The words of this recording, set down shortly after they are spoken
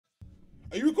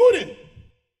Are you recording?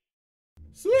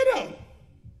 Swear down.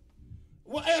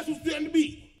 What else was there on the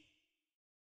beat?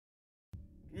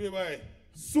 Yeah,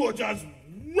 soldiers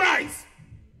rise.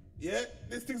 Yeah,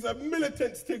 this thing's a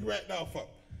militant stig right now, fuck.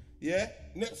 Yeah,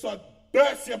 next one,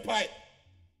 burst your pipe.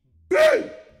 Boom!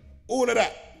 All of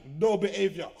that, no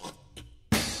behavior.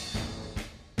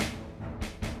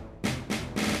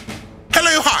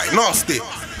 Hello, hi, Narstie.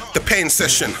 The pain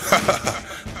session.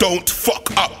 Don't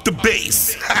fuck up the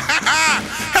bass.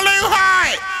 Hello,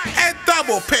 hi. Head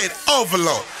double pain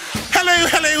overload. Hello,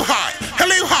 hello, hi.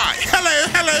 Hello, hi. Hello,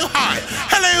 hello, hi.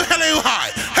 Hello, hello,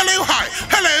 hi. Hello, hi.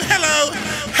 Hello, hello.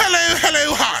 Hello,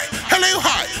 hello, hi. Hello,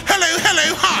 hi. Hello, hello,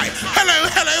 hi. Hello,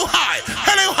 hello, hi.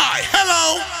 Hello, hi.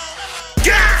 Hello.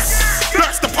 Gas!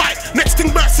 Burst the pipe. Next thing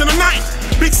bursts in the night.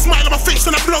 Big smile on my face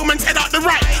and I blow man's head out the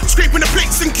right. Scraping the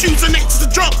plates and cues and it's the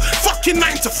job. Fucking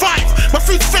 9 to 5. My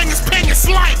food's fang is paying its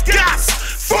life. Gas!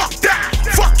 Fuck that!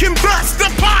 Fucking burst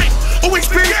the pipe! Always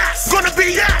been gas! Gonna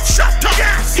be gas! Shut up!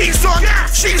 Gas! He's on!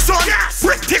 Gas! She's on! Gas!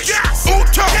 British! Gas!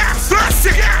 Auto! Gas! Burst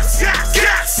it! Gas! Gas!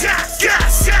 Gas! Gas!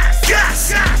 Gas!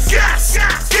 Gas! Gas!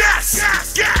 Gas!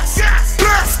 Gas! Gas! Gas!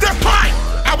 Burst the pipe!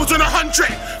 I was on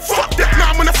 100. Fuck that!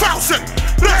 Now I'm on 1,000.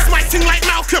 Burst my thing like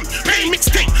Malcolm. Pain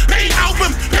mixtape, pain album,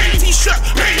 pain t-shirt,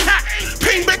 pain hat,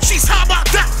 pain bed sheets. How about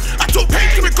that? I took pain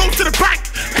till it goes to the bank.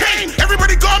 Pain,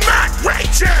 everybody gone mad.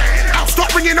 Rage. I'll start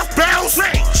ringing off bells.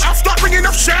 Rage. I'll start ringing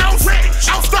off shells. Rage.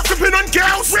 I'll start flipping on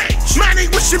girls. Rage. Man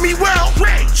ain't wishing me well.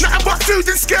 Rage. Nothing but food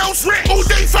and skills. Rage. All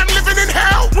day fam living in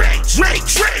hell. Rage.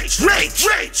 Rage. Rage. Rage.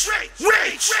 Rage.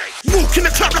 Rage. Walk in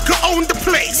the club like I own the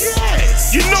place.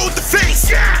 Yes. You know the face.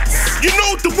 Yes. You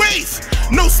know the wave.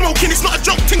 No smoking, it's not a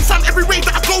joke thing, fam. Every rave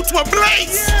that I go to a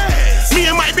blaze. Yes.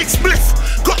 Me and my big spliff.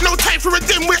 Got no time for a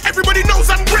dim where everybody knows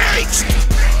I'm raged.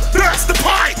 Burst the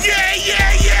pipe. Yeah,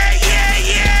 yeah, yeah,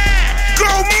 yeah, yeah.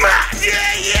 Go mad. Yeah,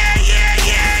 yeah, yeah,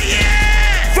 yeah,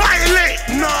 yeah. Violate.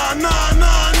 No, no,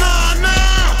 no, no, no.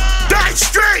 Die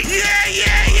straight. Yeah,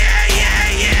 yeah, yeah,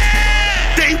 yeah,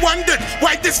 yeah. They wondered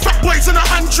why this fat boy's on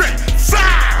 100.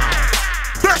 Fat.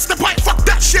 Burst the pipe, fuck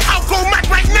that shit, I'll go mad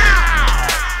right now.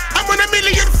 I'm on 1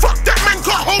 million, fuck that man,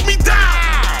 can't hold me down.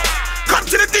 Come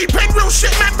to the deep end, real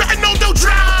shit, man, better know they'll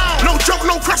drown. No joke,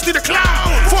 no Krusty the Clown.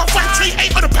 4, 5, 3,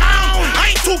 8 on the pound.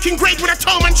 I ain't talking grade when I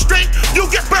tell man straight, you'll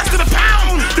get burst to the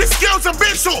pound. This girl's a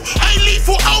missile, I ain't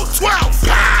lethal, 012.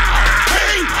 Pow!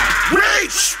 Pain,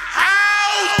 rage,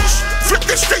 ouch. Flip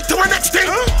this straight to our next thing.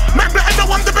 Man, better know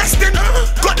I'm the best in.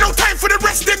 Got no time for the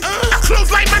resting. I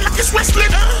close like man like it's wrestling.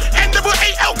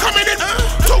 NAAL coming in.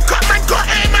 Talk up, man, got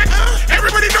air, man.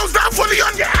 Everybody knows that I'm fully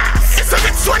on. It's the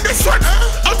next one, this one.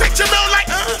 I'll take your mail like.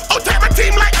 I'll take my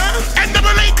team like.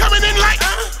 NAA coming in like.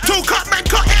 Talk up, man,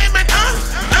 got air, man.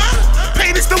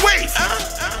 Pain is the wave.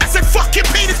 I said fucking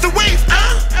pain is the wave.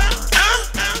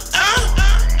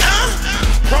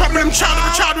 Problem child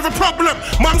of a child with a problem.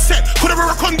 Mum said, could I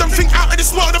wear a condom? Think out of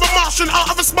this world, I'm a Martian,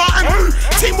 out of a Spartan.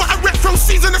 Team what I rep from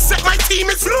season, I set my team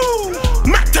is blue.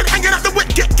 Mac 10 hanging out the whip,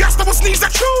 get gassed, I will sneeze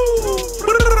at you.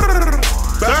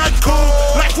 Bad cool.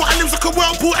 Like what I live like a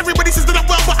whirlpool. Everybody says that I'm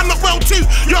well, but I'm not well too.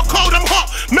 You're cold, I'm hot.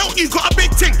 Melt, you got a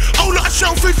big thing. Oh, lot of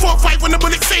shell food, 4, 5 when the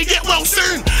bullets say get well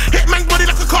soon. Hit man's body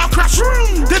like a car crash.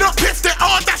 They're not piff, they're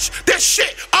all dash. They're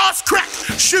shit, ass crack.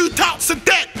 Shootouts are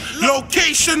dead.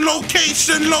 Location,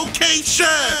 location, location.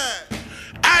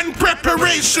 And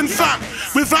preparation, fam.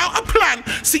 Without a plan,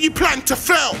 see you plan to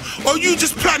fail, or you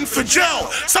just plan for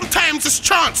jail. Sometimes it's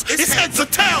chance, it's heads or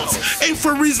tails. Aim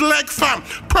for his leg, fam,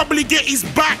 probably get his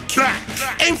back.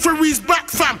 Aim for his back,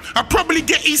 fam, I probably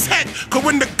get his head. Cause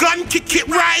when the gun kick, it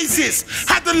rises.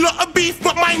 Had a lot of beef,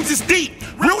 but mine's is deep.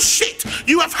 Real shit,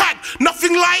 you have had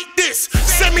nothing like this.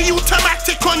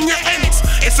 Semi-automatic on your ends,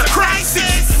 it's a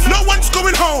crisis. No one's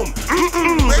going home,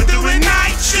 we're doing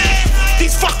night shit.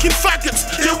 These fucking faggots,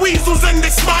 they're weasels and they're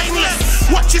spineless.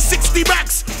 Watch your 60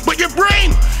 bags, but your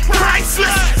brain, priceless.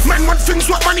 Man want things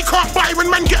what money can't buy when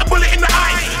man get a bullet in the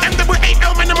eye.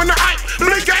 NAAL, man, I'm on the hype.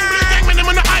 Blue gang, man, I'm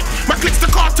on the hype. My click's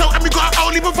the cartel and we got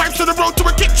only vibes to the road to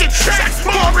a kitchen.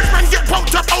 More rich man get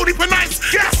poked up, only for knives.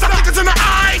 Gas, some niggas in the eye.